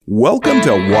Welcome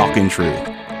to Walk in Truth.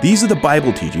 These are the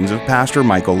Bible teachings of Pastor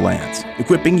Michael Lance,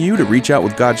 equipping you to reach out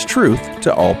with God's truth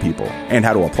to all people and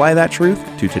how to apply that truth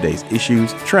to today's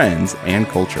issues, trends, and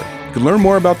culture. You can learn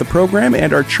more about the program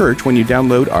and our church when you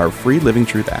download our free Living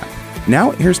Truth app.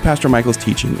 Now, here's Pastor Michael's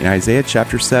teaching in Isaiah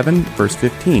chapter 7, verse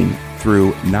 15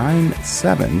 through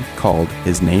 9:7, called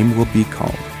His Name Will Be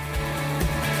Called.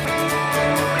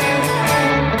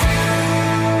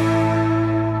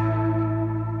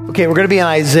 Okay, we're going to be in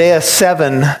Isaiah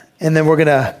 7, and then we're going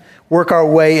to work our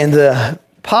way into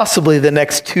possibly the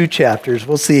next two chapters.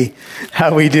 We'll see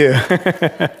how we do.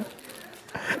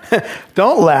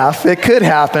 Don't laugh. It could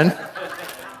happen.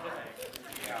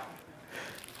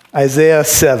 Isaiah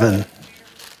 7.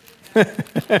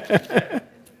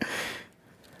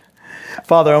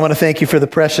 Father, I want to thank you for the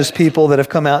precious people that have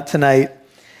come out tonight.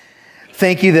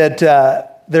 Thank you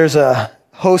that there's a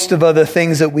host of other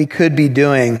things that we could be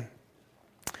doing.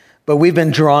 But we've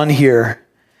been drawn here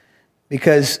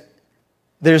because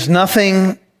there's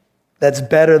nothing that's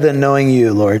better than knowing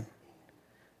you, Lord.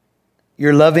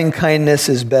 Your loving kindness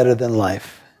is better than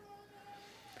life.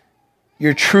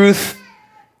 Your truth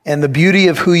and the beauty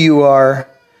of who you are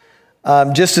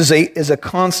just is a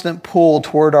constant pull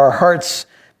toward our hearts,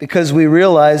 because we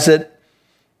realize that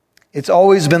it's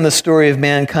always been the story of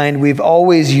mankind. We've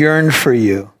always yearned for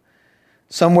you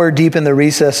somewhere deep in the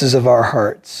recesses of our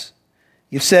hearts.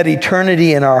 You've set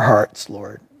eternity in our hearts,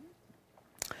 Lord.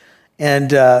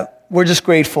 And we're just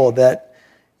grateful that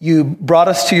you brought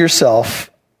us to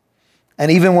yourself. And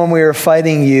even when we were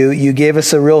fighting you, you gave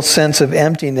us a real sense of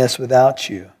emptiness without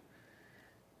you.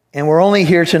 And we're only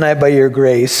here tonight by your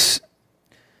grace.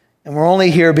 And we're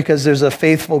only here because there's a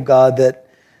faithful God that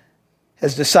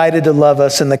has decided to love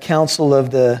us in the counsel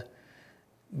of the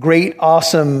great,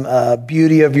 awesome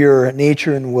beauty of your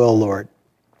nature and will, Lord.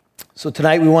 So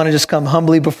tonight we want to just come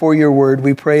humbly before your word.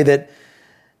 We pray that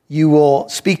you will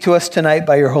speak to us tonight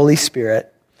by your Holy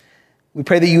Spirit. We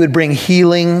pray that you would bring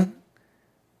healing,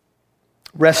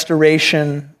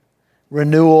 restoration,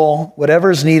 renewal, whatever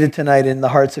is needed tonight in the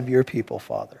hearts of your people,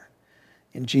 Father.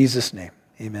 In Jesus' name,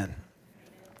 amen.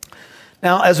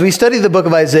 Now, as we study the book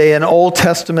of Isaiah, an Old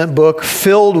Testament book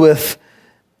filled with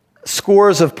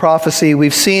scores of prophecy,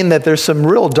 we've seen that there's some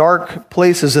real dark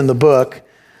places in the book.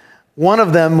 One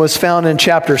of them was found in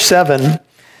chapter 7.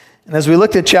 And as we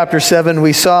looked at chapter 7,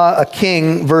 we saw a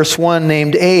king, verse 1,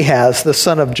 named Ahaz, the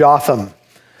son of Jotham,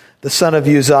 the son of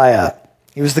Uzziah.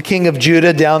 He was the king of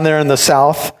Judah down there in the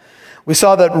south. We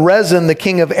saw that Rezin, the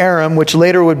king of Aram, which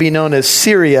later would be known as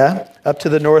Syria, up to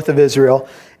the north of Israel,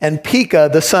 and Pekah,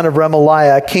 the son of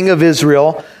Remaliah, king of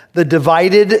Israel, the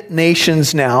divided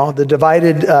nations now, the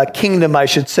divided kingdom, I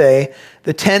should say,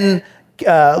 the 10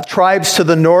 tribes to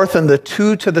the north and the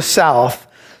 2 to the south.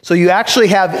 So you actually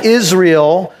have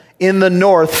Israel in the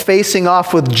north facing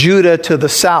off with Judah to the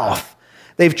south.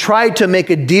 They've tried to make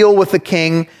a deal with the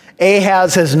king.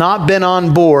 Ahaz has not been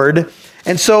on board.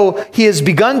 And so he has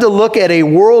begun to look at a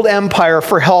world empire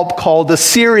for help called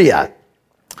Assyria.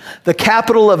 The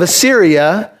capital of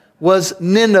Assyria was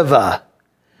Nineveh.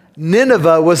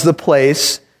 Nineveh was the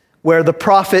place where the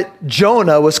prophet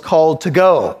Jonah was called to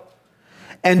go.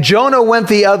 And Jonah went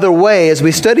the other way as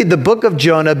we studied the book of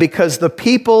Jonah, because the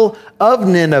people of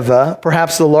Nineveh,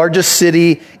 perhaps the largest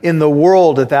city in the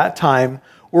world at that time,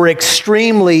 were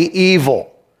extremely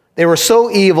evil. They were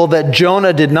so evil that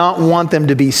Jonah did not want them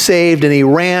to be saved, and he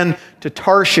ran to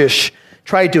Tarshish,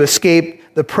 tried to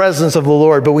escape the presence of the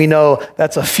Lord, but we know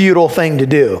that's a futile thing to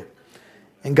do.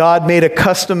 And God made a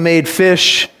custom-made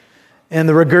fish, and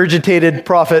the regurgitated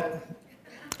prophet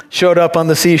showed up on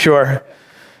the seashore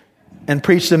and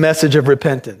preached a message of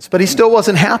repentance. But he still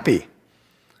wasn't happy.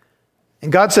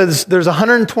 And God says there's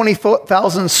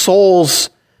 120,000 souls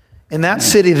in that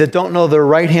city that don't know their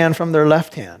right hand from their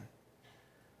left hand.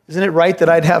 Isn't it right that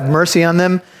I'd have mercy on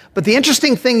them? But the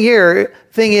interesting thing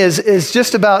is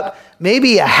just about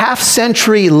maybe a half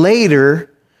century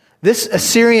later, this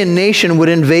Assyrian nation would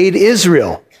invade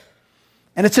Israel.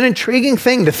 And it's an intriguing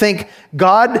thing to think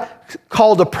God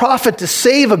called a prophet to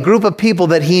save a group of people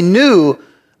that he knew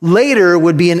later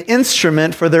would be an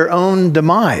instrument for their own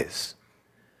demise.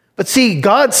 But see,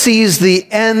 God sees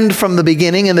the end from the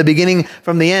beginning and the beginning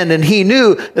from the end, and he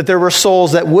knew that there were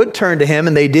souls that would turn to him,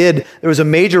 and they did. There was a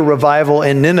major revival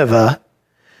in Nineveh.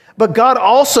 But God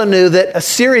also knew that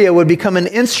Assyria would become an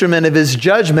instrument of his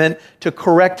judgment to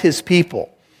correct his people.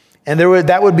 And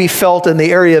that would be felt in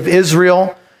the area of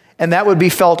Israel, and that would be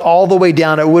felt all the way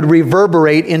down. It would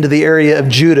reverberate into the area of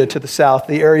Judah to the south,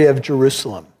 the area of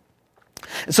Jerusalem.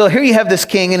 And so here you have this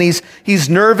king, and he's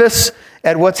nervous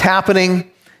at what's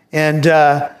happening, and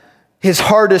his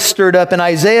heart is stirred up, and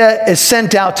Isaiah is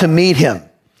sent out to meet him.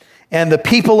 And the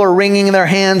people are wringing their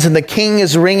hands, and the king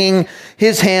is wringing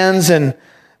his hands. And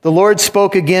the Lord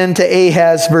spoke again to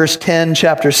Ahaz, verse 10,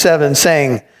 chapter 7,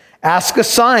 saying, ask a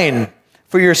sign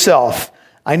for yourself.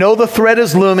 I know the threat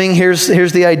is looming. Here's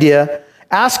the idea.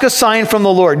 Ask a sign from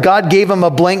the Lord. God gave him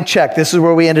a blank check. This is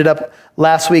where we ended up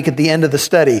last week at the end of the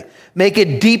study. Make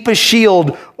it deep as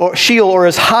Sheol or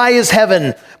as high as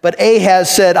heaven. But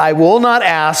Ahaz said, I will not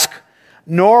ask,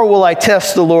 nor will I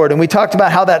test the Lord. And we talked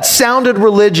about how that sounded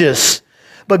religious.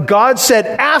 But God said,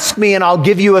 ask me and I'll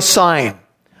give you a sign.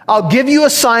 I'll give you a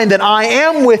sign that I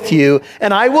am with you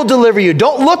and I will deliver you.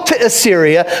 Don't look to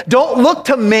Assyria. Don't look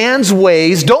to man's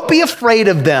ways. Don't be afraid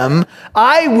of them.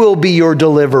 I will be your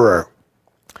deliverer.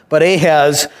 But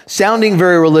Ahaz, sounding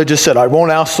very religious, said, I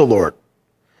won't ask the Lord.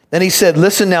 Then he said,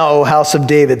 listen now, O house of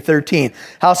David, 13.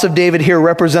 House of David here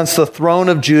represents the throne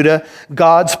of Judah,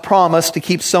 God's promise to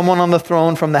keep someone on the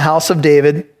throne from the house of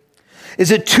David.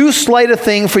 Is it too slight a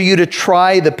thing for you to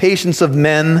try the patience of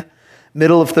men,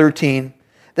 middle of 13,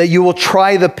 that you will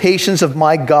try the patience of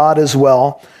my God as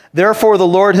well? Therefore the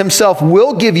Lord himself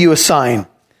will give you a sign.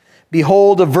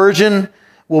 Behold, a virgin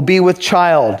will be with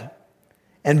child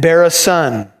and bear a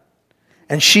son,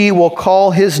 and she will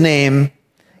call his name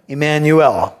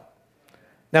Emmanuel.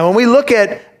 Now, when we look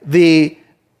at the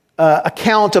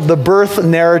account of the birth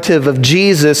narrative of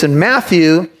Jesus in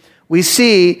Matthew, we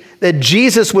see that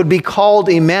Jesus would be called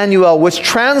Emmanuel, which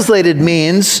translated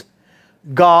means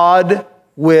God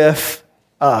with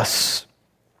us.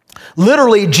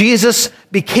 Literally, Jesus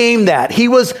became that. He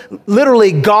was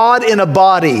literally God in a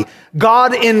body,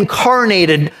 God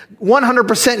incarnated,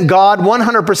 100% God,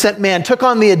 100% man, took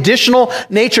on the additional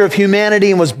nature of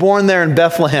humanity and was born there in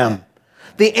Bethlehem.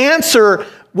 The answer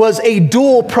was a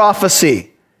dual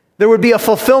prophecy. There would be a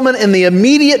fulfillment in the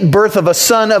immediate birth of a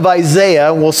son of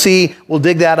Isaiah. We'll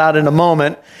dig that out in a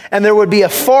moment. And there would be a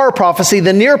far prophecy.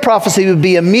 The near prophecy would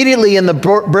be immediately in the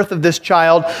birth of this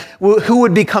child who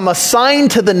would become a sign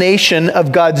to the nation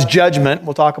of God's judgment.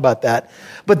 We'll talk about that.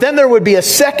 But then there would be a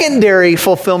secondary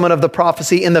fulfillment of the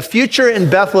prophecy in the future in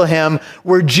Bethlehem,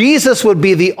 where Jesus would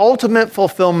be the ultimate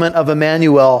fulfillment of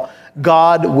Emmanuel,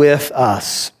 God with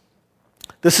us.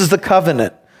 This is the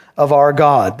covenant of our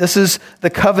God. This is the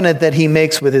covenant that he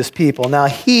makes with his people. Now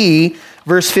he,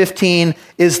 verse 15,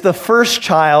 is the first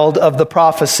child of the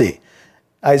prophecy.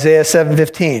 Isaiah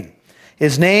 7:15.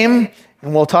 His name,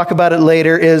 and we'll talk about it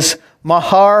later, is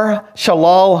Mahar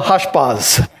Shalal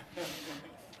Hashbaz.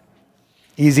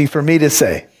 Easy for me to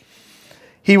say.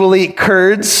 He will eat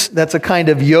curds, that's a kind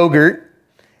of yogurt,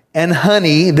 and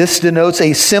honey. This denotes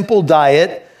a simple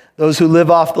diet. Those who live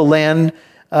off the land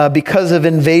because of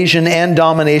invasion and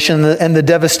domination and the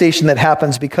devastation that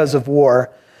happens because of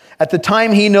war. At the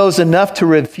time, he knows enough to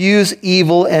refuse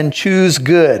evil and choose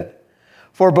good.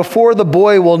 For before the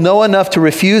boy will know enough to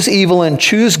refuse evil and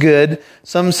choose good,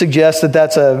 some suggest that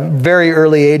that's a very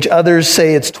early age. Others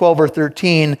say it's 12 or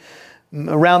 13,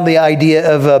 around the idea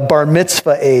of a bar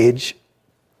mitzvah age.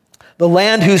 The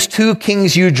land whose two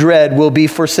kings you dread will be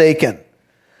forsaken.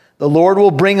 The Lord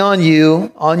will bring on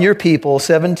you, on your people,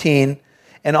 17,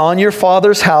 and on your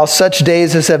father's house such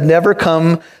days as have never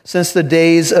come since the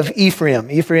days of Ephraim.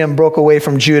 Ephraim broke away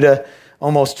from Judah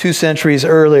almost 2 centuries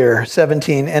earlier.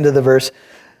 17, end of the verse.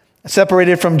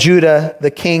 Separated from Judah,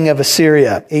 the king of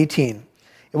Assyria. 18.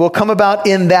 It will come about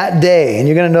in that day, and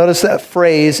you're going to notice that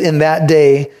phrase, in that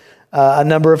day, a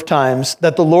number of times,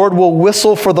 that the Lord will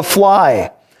whistle for the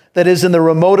fly that is in the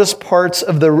remotest part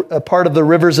of the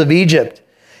rivers of Egypt,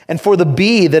 and for the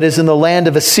bee that is in the land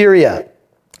of Assyria.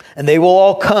 And they will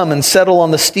all come and settle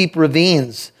on the steep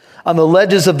ravines, on the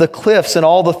ledges of the cliffs and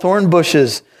all the thorn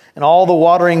bushes and all the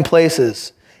watering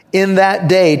places. In that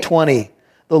day, 20,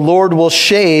 the Lord will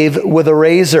shave with a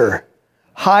razor,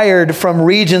 hired from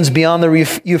regions beyond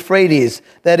the Euphrates,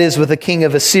 that is, with the king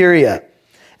of Assyria,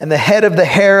 and the head of the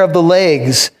hair of the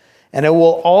legs, and it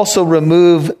will also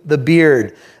remove the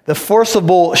beard. The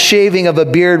forcible shaving of a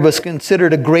beard was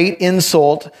considered a great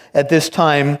insult at this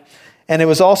time, and it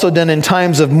was also done in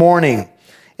times of mourning.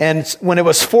 And when it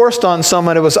was forced on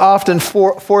someone, it was often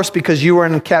forced because you were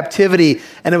in captivity,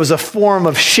 and it was a form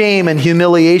of shame and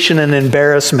humiliation and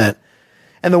embarrassment.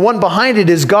 And the one behind it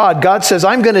is God. God says,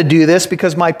 I'm going to do this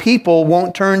because my people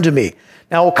won't turn to me.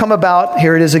 Now it will come about,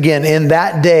 here it is again, in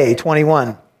that day,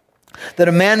 21, that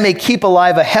a man may keep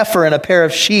alive a heifer and a pair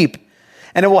of sheep.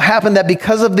 And it will happen that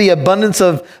because of the abundance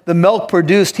of the milk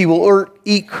produced, he will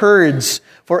eat curds.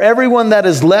 For everyone that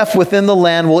is left within the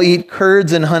land will eat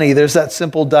curds and honey. There's that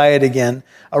simple diet again.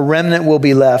 A remnant will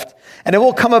be left. And it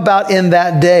will come about in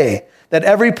that day that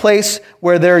every place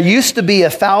where there used to be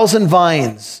 1,000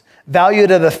 vines,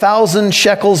 valued at 1,000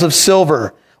 shekels of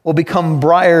silver, will become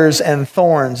briars and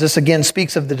thorns. This again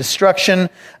speaks of the destruction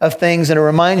of things, and it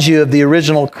reminds you of the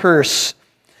original curse.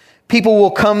 People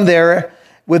will come there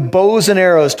with bows and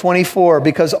arrows, 24,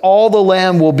 because all the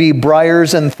land will be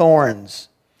briars and thorns.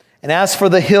 And as for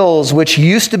the hills, which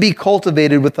used to be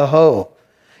cultivated with the hoe,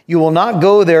 you will not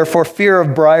go there for fear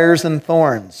of briars and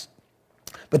thorns,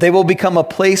 but they will become a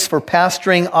place for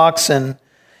pasturing oxen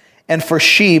and for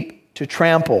sheep to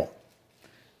trample.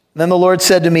 Then the Lord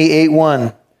said to me,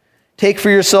 8:1, take for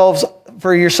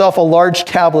yourself a large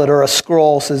tablet or a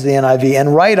scroll, says the NIV,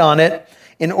 and write on it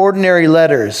in ordinary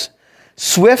letters,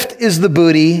 swift is the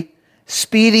booty,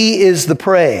 speedy is the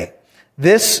prey.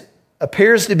 This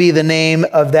appears to be the name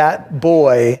of that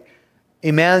boy,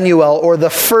 Emmanuel, or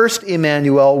the first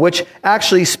Emmanuel, which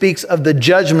actually speaks of the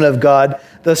judgment of God.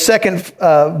 The second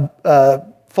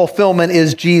fulfillment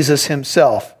is Jesus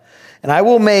himself. And I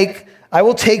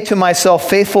will take to myself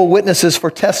faithful witnesses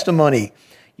for testimony,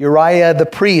 Uriah the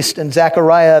priest and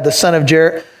Zechariah the son of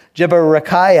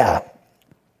Jeberechiah.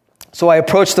 So I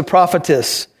approached the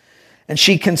prophetess, and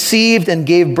she conceived and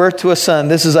gave birth to a son.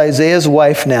 This is Isaiah's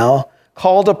wife now,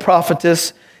 called a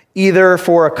prophetess either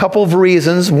for a couple of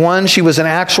reasons. One, she was an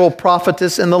actual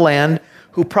prophetess in the land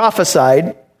who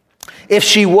prophesied. If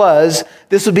she was,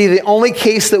 this would be the only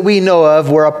case that we know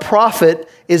of where a prophet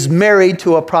is married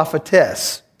to a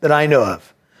prophetess that I know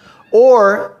of.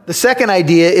 Or the second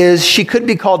idea is she could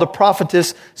be called a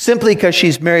prophetess simply because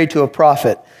she's married to a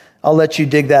prophet. I'll let you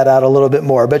dig that out a little bit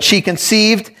more. But she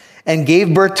conceived and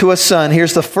gave birth to a son.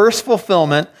 Here's the first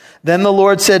fulfillment. Then the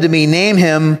Lord said to me, name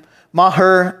him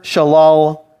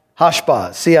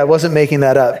Maher-Shalal-Hash-Baz. See, I wasn't making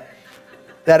that up.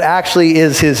 That actually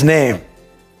is his name.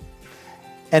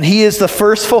 And he is the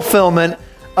first fulfillment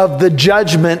of the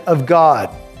judgment of God.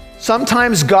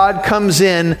 Sometimes God comes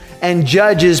in and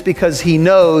judges because he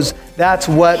knows that's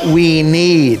what we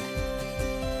need.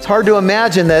 It's hard to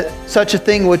imagine that such a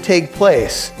thing would take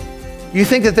place. You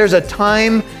think that there's a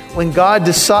time when God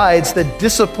decides that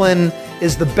discipline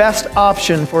is the best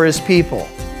option for his people?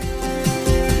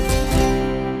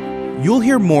 You'll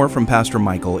hear more from Pastor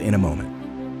Michael in a moment.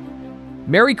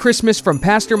 Merry Christmas from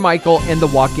Pastor Michael and the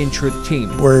Walk in Truth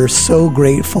team. We're so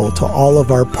grateful to all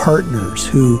of our partners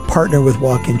who partner with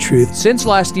Walk in Truth. Since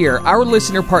last year, our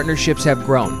listener partnerships have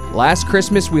grown. Last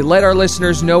Christmas, we let our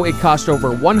listeners know it cost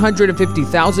over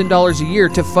 $150,000 a year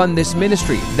to fund this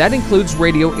ministry. That includes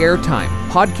radio airtime,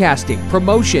 podcasting,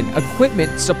 promotion,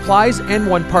 equipment, supplies, and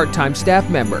one part-time staff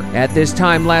member. At this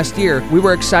time last year, we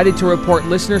were excited to report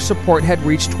listener support had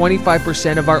reached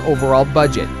 25% of our overall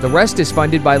budget. The rest is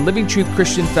funded by Living Truth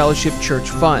Christian Fellowship Church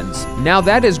funds. Now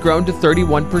that has grown to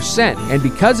 31%, and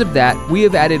because of that, we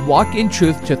have added Walk in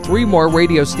Truth to 3 more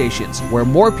radio stations where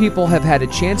more people have had a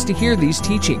chance to hear these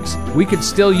teachings. We could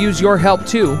still use your help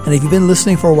too. And if you've been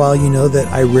listening for a while, you know that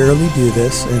I rarely do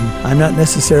this, and I'm not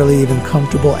necessarily even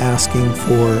comfortable asking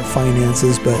for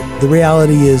finances, but the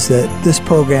reality is that this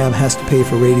program has to pay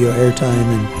for radio airtime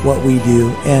and what we do,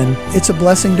 and it's a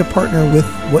blessing to partner with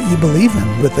what you believe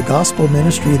in, with the gospel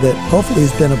ministry that hopefully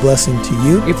has been a blessing to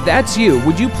you. If that's you,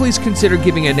 would you please consider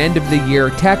giving an end-of-the-year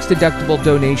tax-deductible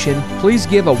donation? Please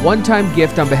give a one-time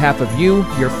gift on behalf of you,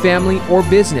 your family, or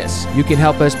business. You can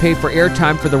help us pay for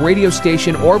airtime for the radio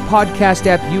station or podcast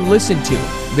app you listen to.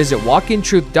 Visit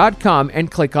walkintruth.com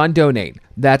and click on Donate.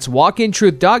 That's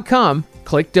walkintruth.com,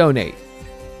 click Donate.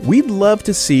 We'd love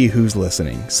to see who's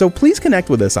listening, so please connect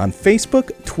with us on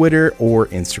Facebook, Twitter, or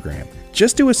Instagram.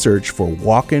 Just do a search for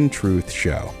Walk in Truth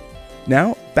Show.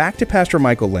 Now, back to Pastor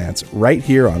Michael Lantz right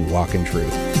here on Walk in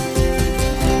Truth.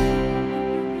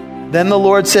 Then the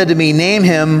Lord said to me, name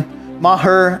him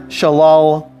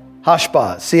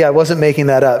Maher-Shalal-Hash-Baz. See, I wasn't making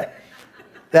that up.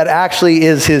 That actually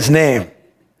is his name.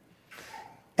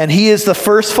 And he is the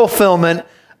first fulfillment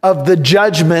of the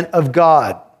judgment of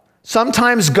God.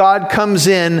 Sometimes God comes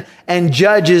in and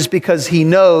judges because he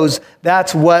knows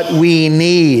that's what we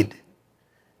need.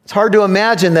 It's hard to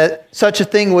imagine that such a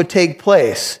thing would take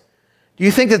place. Do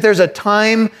you think that there's a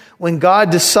time when God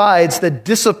decides that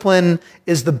discipline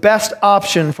is the best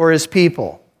option for his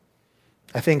people?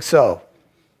 I think so.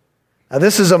 Now,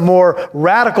 this is a more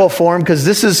radical form because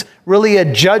this is really a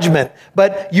judgment.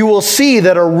 But you will see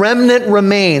that a remnant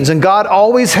remains, and God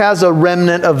always has a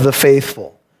remnant of the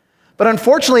faithful. But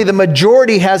unfortunately, the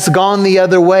majority has gone the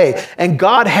other way, and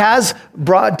God has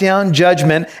brought down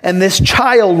judgment, and this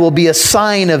child will be a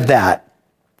sign of that.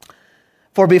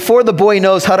 For before the boy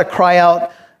knows how to cry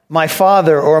out, my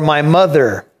father or my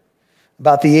mother,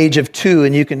 about the age of 2,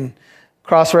 and you can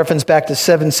cross-reference back to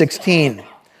 7:16,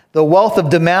 the wealth of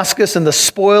Damascus and the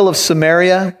spoil of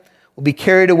Samaria will be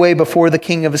carried away before the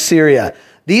king of Assyria.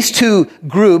 These two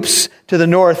groups to the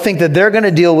north think that they're going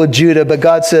to deal with Judah, but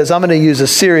God says, I'm going to use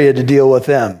Assyria to deal with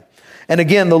them. And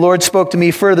again, the Lord spoke to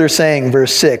me further, saying,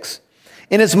 verse 6,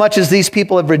 inasmuch as these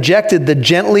people have rejected the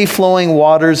gently flowing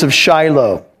waters of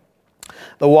Shiloh.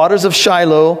 The waters of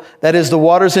Shiloh, that is the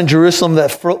waters in Jerusalem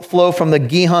that flow from the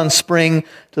Gihon spring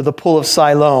to the pool of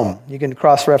Siloam. You can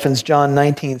cross-reference John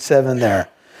 19:7 there.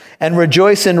 And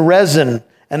rejoice in Rezin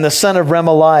and the son of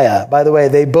Remaliah. By the way,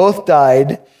 they both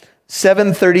died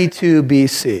 732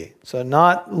 BC. So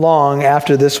not long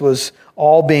after this was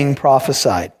all being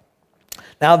prophesied.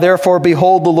 Now therefore,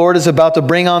 behold, the Lord is about to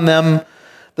bring on them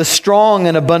the strong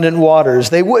and abundant waters.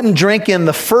 They wouldn't drink in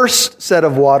the first set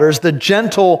of waters, the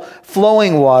gentle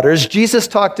flowing waters. Jesus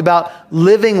talked about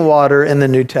living water in the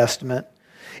New Testament.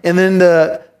 And in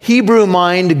the Hebrew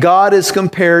mind, God is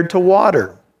compared to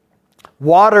water.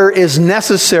 Water is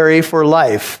necessary for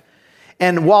life.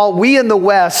 And while we in the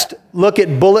West look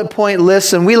at bullet point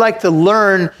lists, and we like to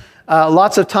learn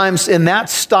lots of times in that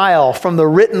style from the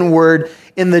written word,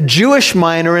 in the Jewish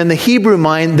mind or in the Hebrew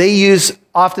mind, they use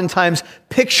oftentimes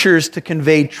pictures to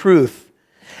convey truth.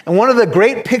 And one of the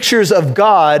great pictures of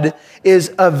God is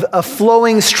of a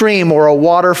flowing stream or a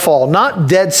waterfall, not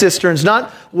dead cisterns,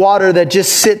 not water that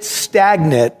just sits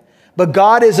stagnant, but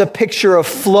God is a picture of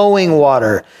flowing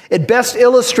water. It best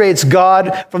illustrates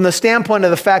God from the standpoint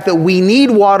of the fact that we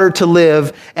need water to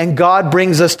live, and God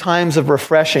brings us times of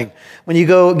refreshing. When you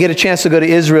get a chance to go to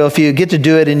Israel, if you get to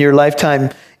do it in your lifetime,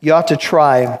 you ought to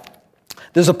try.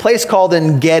 There's a place called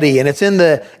En-Gedi, and it's in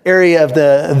the area of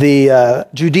the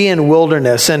Judean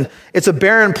wilderness, and it's a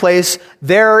barren place.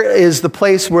 There is the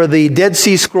place where the Dead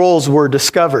Sea Scrolls were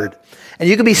discovered. And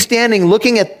you could be standing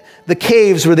looking at the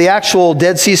caves where the actual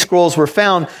Dead Sea Scrolls were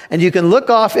found, and you can look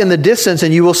off in the distance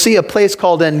and you will see a place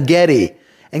called En-Gedi.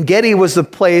 En-Gedi was the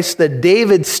place that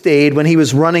David stayed when he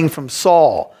was running from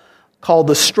Saul, called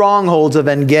the strongholds of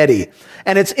En-Gedi.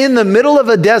 And it's in the middle of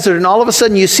a desert, and all of a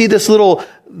sudden you see this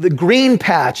the green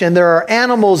patch, and there are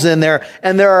animals in there,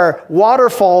 and there are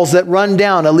waterfalls that run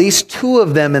down, at least 2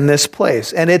 of them in this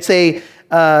place. And it's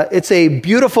a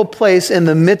beautiful place in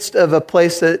the midst of a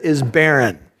place that is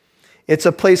barren. It's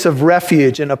a place of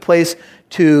refuge and a place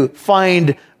to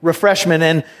find refreshment.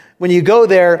 And when you go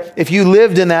there, if you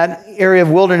lived in that area of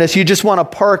wilderness, you just want to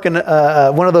park in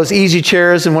one of those easy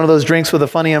chairs and one of those drinks with a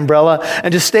funny umbrella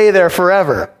and just stay there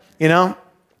forever,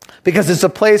 because it's a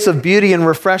place of beauty and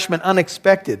refreshment,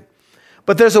 unexpected.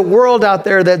 But there's a world out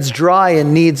there that's dry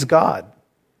and needs God.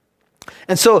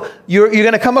 And so you're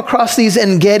going to come across these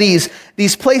En-Gedis,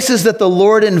 these places that the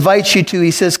Lord invites you to.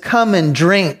 He says, come and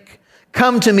drink.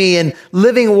 Come to me, and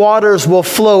living waters will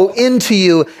flow into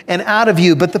you and out of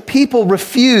you. But the people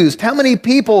refused. How many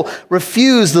people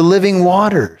refuse the living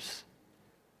waters?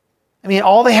 I mean,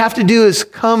 all they have to do is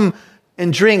come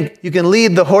and drink. You can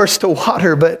lead the horse to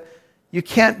water, but you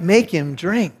can't make him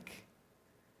drink.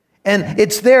 And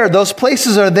it's there. Those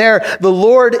places are there. The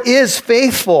Lord is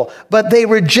faithful, but they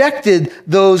rejected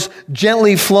those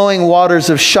gently flowing waters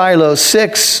of Shiloh.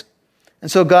 6. And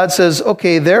so God says,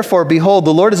 okay, therefore, behold,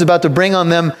 the Lord is about to bring on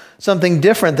them something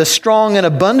different, the strong and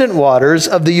abundant waters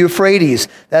of the Euphrates.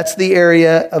 That's the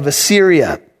area of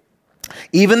Assyria.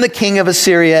 Even the king of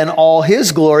Assyria and all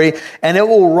his glory, and it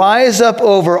will rise up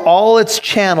over all its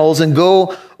channels and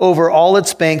go over all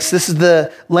its banks. This is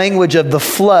the language of the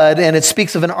flood, and it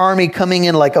speaks of an army coming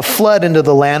in like a flood into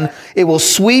the land. It will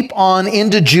sweep on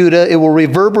into Judah. It will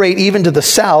reverberate even to the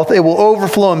south. It will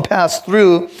overflow and pass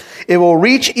through. It will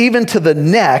reach even to the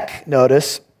neck,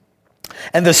 notice,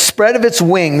 and the spread of its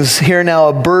wings, here now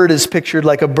a bird is pictured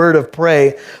like a bird of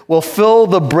prey, will fill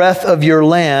the breadth of your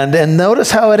land. And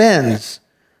notice how it ends.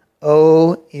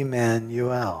 O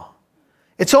Emmanuel.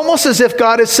 It's almost as if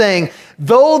God is saying,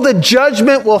 though the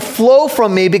judgment will flow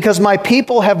from me because my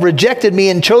people have rejected me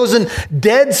and chosen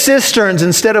dead cisterns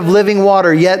instead of living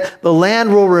water, yet the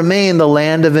land will remain the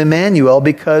land of Emmanuel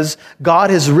because God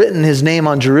has written his name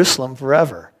on Jerusalem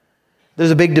forever.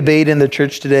 There's a big debate in the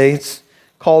church today. It's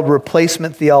called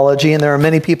replacement theology, and there are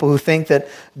many people who think that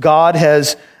God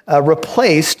has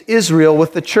replaced Israel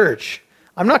with the church.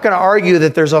 I'm not going to argue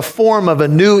that there's a form of a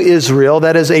new Israel,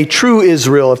 that is a true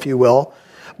Israel, if you will,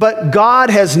 but God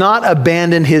has not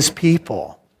abandoned his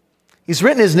people. He's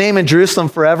written his name in Jerusalem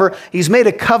forever. He's made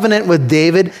a covenant with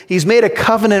David. He's made a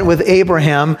covenant with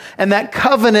Abraham, and that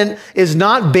covenant is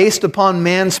not based upon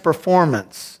man's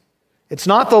performance. It's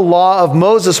not the law of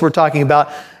Moses we're talking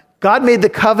about. God made the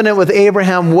covenant with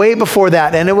Abraham way before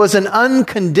that, and it was an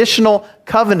unconditional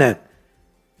covenant.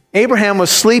 Abraham was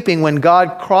sleeping when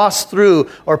God crossed through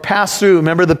or passed through,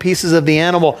 remember the pieces of the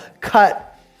animal,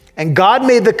 cut And God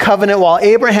made the covenant while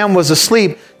Abraham was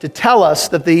asleep to tell us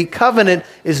that the covenant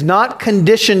is not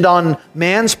conditioned on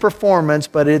man's performance,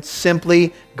 but it's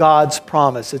simply God's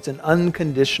promise. It's an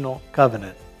unconditional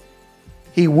covenant.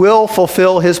 He will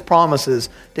fulfill his promises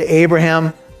to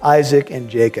Abraham, Isaac, and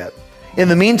Jacob. In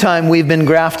the meantime, we've been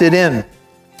grafted in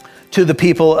to the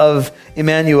people of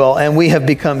Emmanuel, and we have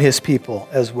become his people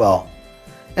as well.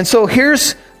 And so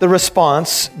here's the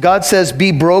response. God says,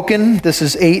 be broken. This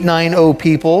is 890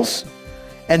 peoples.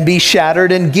 And be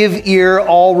shattered, and give ear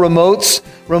all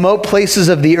remote places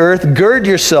of the earth. Gird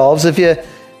yourselves. If you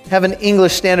have an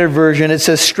English Standard Version, it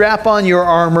says, strap on your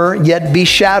armor, yet be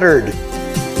shattered.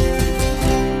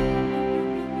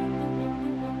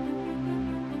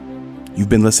 You've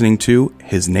been listening to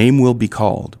His Name Will Be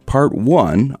Called, Part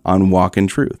 1 on Walk in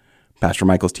Truth. Pastor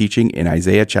Michael's teaching in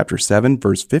Isaiah chapter 7,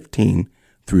 verse 15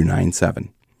 through 9:7.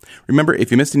 Remember,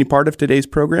 if you missed any part of today's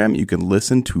program, you can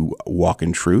listen to Walk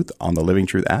in Truth on the Living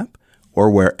Truth app or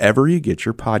wherever you get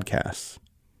your podcasts.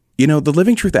 You know, the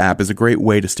Living Truth app is a great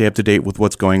way to stay up to date with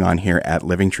what's going on here at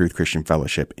Living Truth Christian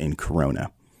Fellowship in Corona.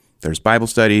 There's Bible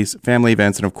studies, family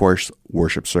events, and of course,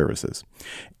 worship services.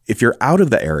 If you're out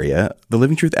of the area, the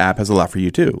Living Truth app has a lot for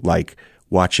you too, like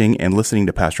watching and listening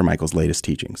to Pastor Michael's latest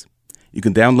teachings. You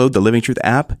can download the Living Truth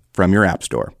app from your app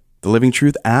store. The Living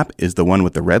Truth app is the one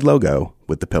with the red logo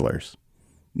with the pillars.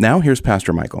 Now here's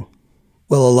Pastor Michael.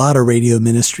 Well, a lot of radio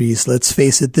ministries, let's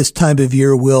face it, this time of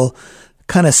year will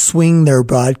kind of swing their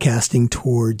broadcasting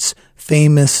towards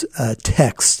famous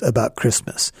texts about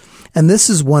Christmas. And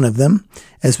this is one of them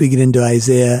as we get into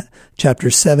Isaiah chapter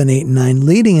 7, 8, and 9,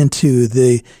 leading into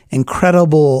the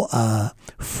incredible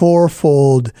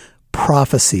fourfold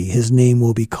prophecy. His name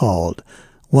will be called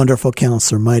Wonderful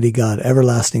Counselor, Mighty God,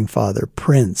 Everlasting Father,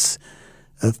 Prince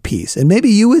of Peace. And maybe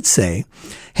you would say,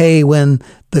 hey, when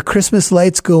the Christmas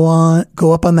lights go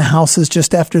up on the houses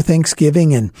just after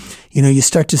Thanksgiving, and you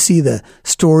start to see the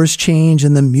stores change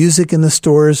and the music in the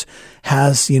stores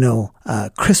has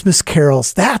Christmas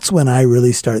carols, that's when I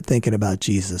really start thinking about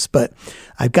Jesus. But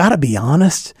I've got to be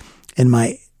honest, in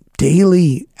my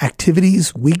daily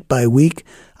activities week by week,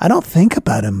 I don't think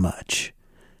about him much.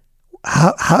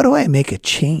 How do I make a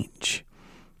change?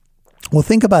 Well,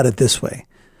 think about it this way.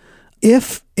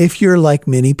 If you're like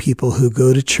many people who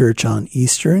go to church on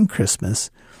Easter and Christmas,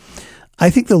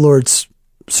 I think the Lord's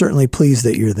certainly pleased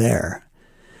that you're there.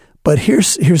 But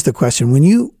here's the question. When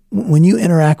you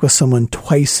interact with someone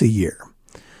twice a year,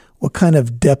 what kind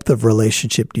of depth of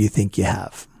relationship do you think you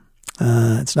have?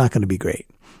 It's not going to be great.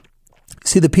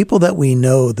 See, the people that we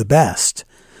know the best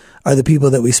are the people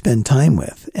that we spend time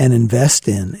with and invest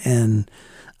in and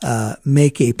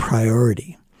make a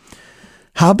priority.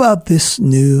 How about this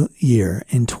new year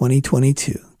in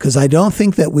 2022? Because I don't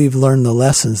think that we've learned the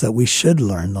lessons that we should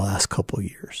learn the last couple of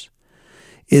years,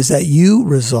 is that you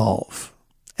resolve,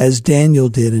 as Daniel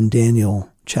did in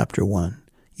Daniel chapter 1,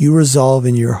 you resolve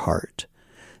in your heart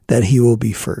that he will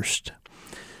be first.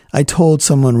 I told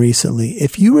someone recently,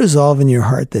 if you resolve in your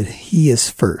heart that he is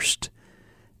first,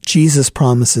 Jesus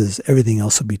promises everything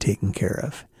else will be taken care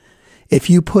of. If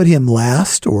you put him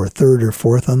last or third or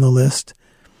fourth on the list,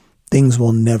 things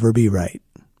will never be right.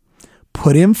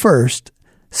 Put him first,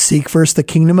 seek first the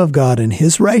kingdom of God and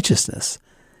his righteousness,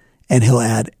 and he'll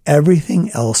add everything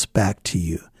else back to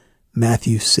you.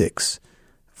 Matthew 6,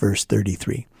 verse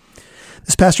 33. This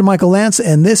is Pastor Michael Lance,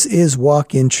 and this is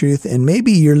Walk in Truth. And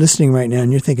maybe you're listening right now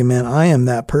and you're thinking, man, I am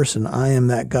that person. I am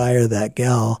that guy or that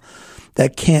gal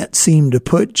that can't seem to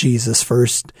put Jesus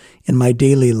first in my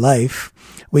daily life.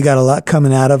 We got a lot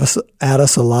coming at us,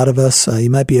 a lot of us. You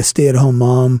might be a stay-at-home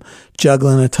mom,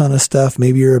 juggling a ton of stuff.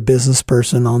 Maybe you're a business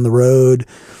person on the road,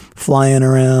 flying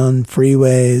around,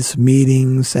 freeways,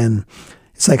 meetings, and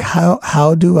it's like,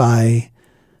 how do I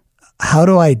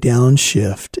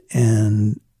downshift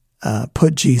and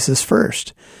put Jesus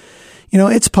first?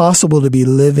 It's possible to be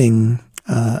living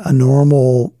a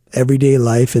normal everyday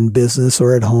life in business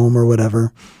or at home or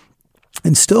whatever,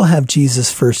 and still have Jesus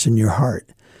first in your heart.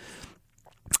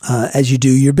 As you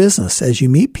do your business, as you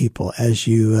meet people, as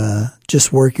you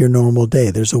just work your normal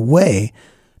day, there's a way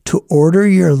to order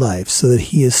your life so that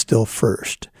he is still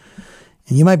first.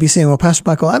 And you might be saying, well, Pastor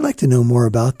Michael, I'd like to know more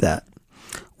about that.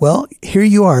 Well, here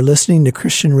you are listening to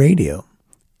Christian radio,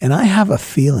 and I have a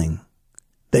feeling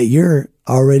that you're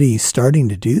already starting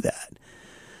to do that.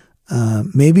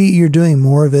 Maybe you're doing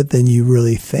more of it than you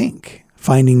really think,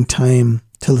 finding time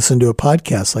to listen to a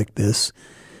podcast like this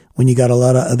when you got a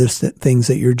lot of other things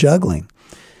that you're juggling.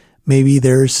 Maybe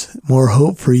there's more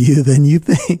hope for you than you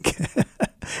think.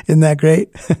 Isn't that great?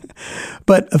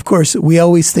 But of course, we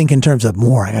always think in terms of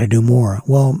more. I got to do more.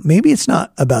 Well, maybe it's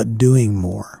not about doing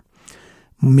more.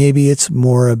 Maybe it's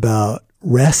more about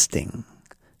resting.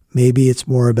 Maybe it's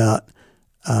more about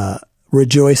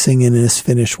rejoicing in his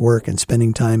finished work and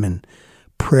spending time in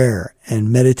prayer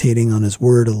and meditating on his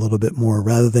word a little bit more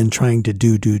rather than trying to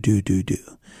do,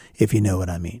 if you know what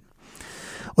I mean.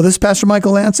 Well, this is Pastor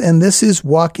Michael Lance, and this is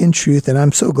Walk in Truth, and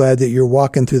I'm so glad that you're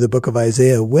walking through the book of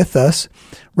Isaiah with us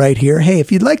right here. Hey,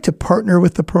 if you'd like to partner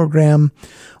with the program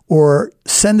or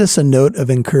send us a note of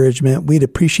encouragement, we'd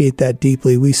appreciate that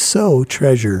deeply. We so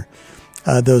treasure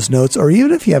those notes. Or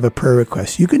even if you have a prayer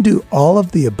request, you can do all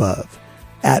of the above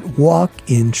at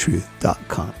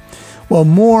walkintruth.com. Well,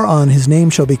 more on His Name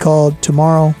Shall Be Called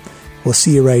tomorrow. We'll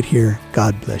see you right here.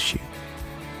 God bless you.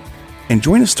 And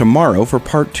join us tomorrow for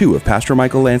part 2 of Pastor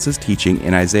Michael Lance's teaching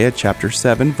in Isaiah chapter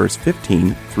 7, verse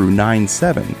 15 through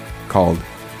 9:7, called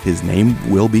His Name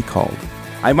Will Be Called.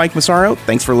 I'm Mike Massaro.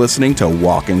 Thanks for listening to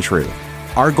Walk in Truth.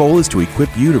 Our goal is to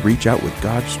equip you to reach out with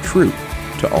God's truth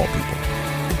to all people.